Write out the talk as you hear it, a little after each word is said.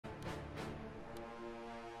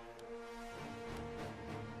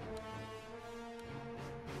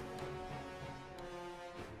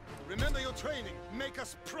Remember your training. Make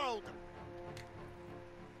us proud.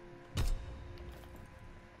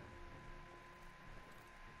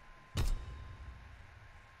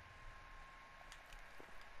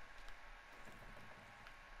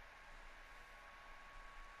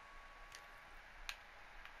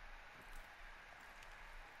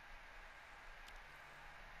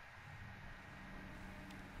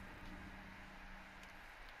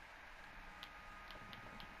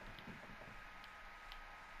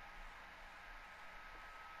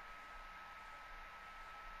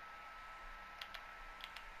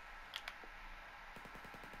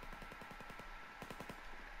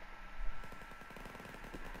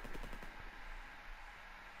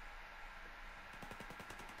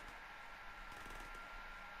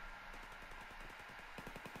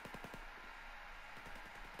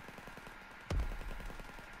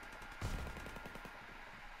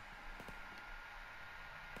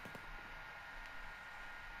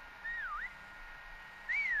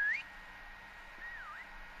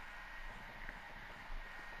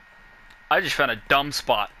 I just found a dumb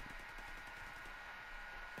spot.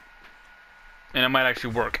 And it might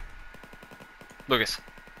actually work. Lucas.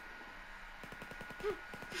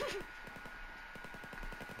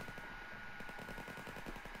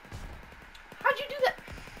 How'd you do that?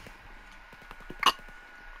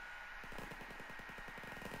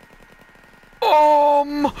 No!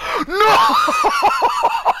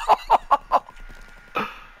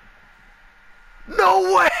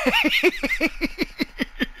 No way!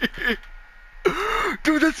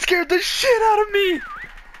 Dude, that scared the shit out of me! You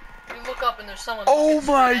look up and there's someone Oh looking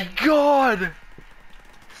my straight at you. god!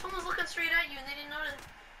 Someone's looking straight at you and they didn't notice.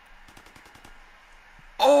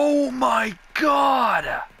 Oh my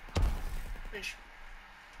god! Finish.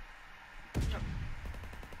 I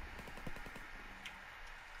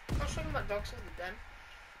was talking about Dark Souls the Dead.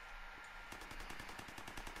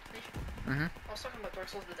 Mm-hmm. I was talking about Dark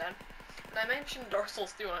Souls the Dead. And I mentioned Dark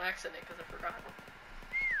Souls 2 on accident because I forgot.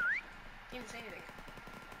 He didn't say anything.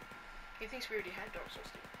 He thinks we already had Dark Souls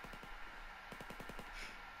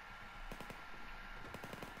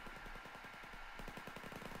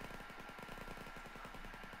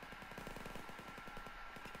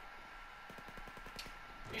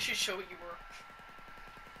 2. You should show what you were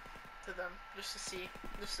to them, just to see.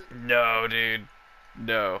 No, dude.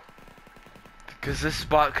 No. Because this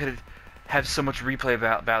spot could have so much replay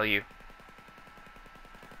value.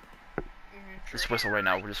 Just whistle right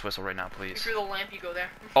now. We'll just whistle right now, please. If you're the lamp, you go there.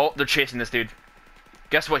 Oh, they're chasing this dude.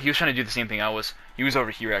 Guess what? He was trying to do the same thing I was. He was over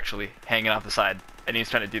here, actually, hanging off the side. And he was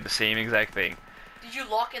trying to do the same exact thing. Did you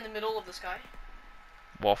lock in the middle of the sky?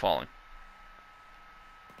 While falling.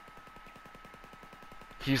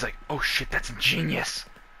 He was like, oh shit, that's ingenious.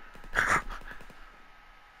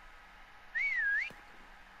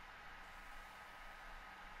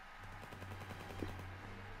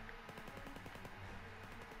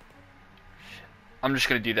 I'm just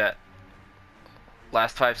gonna do that.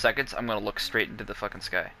 Last 5 seconds, I'm gonna look straight into the fucking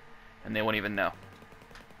sky. And they won't even know.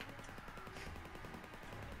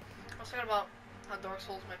 I was talking about how Dark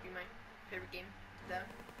Souls might be my favorite game to death.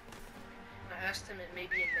 And I asked him it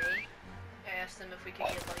maybe in May. I asked him if we could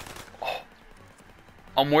get like... Oh.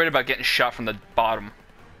 I'm worried about getting shot from the bottom.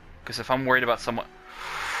 Because if I'm worried about someone...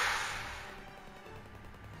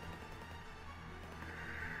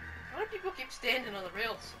 Why do people keep standing on the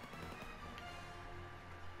rails?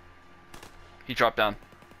 He dropped down.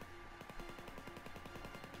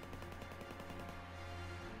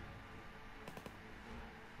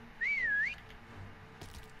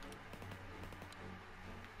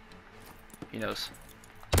 He knows.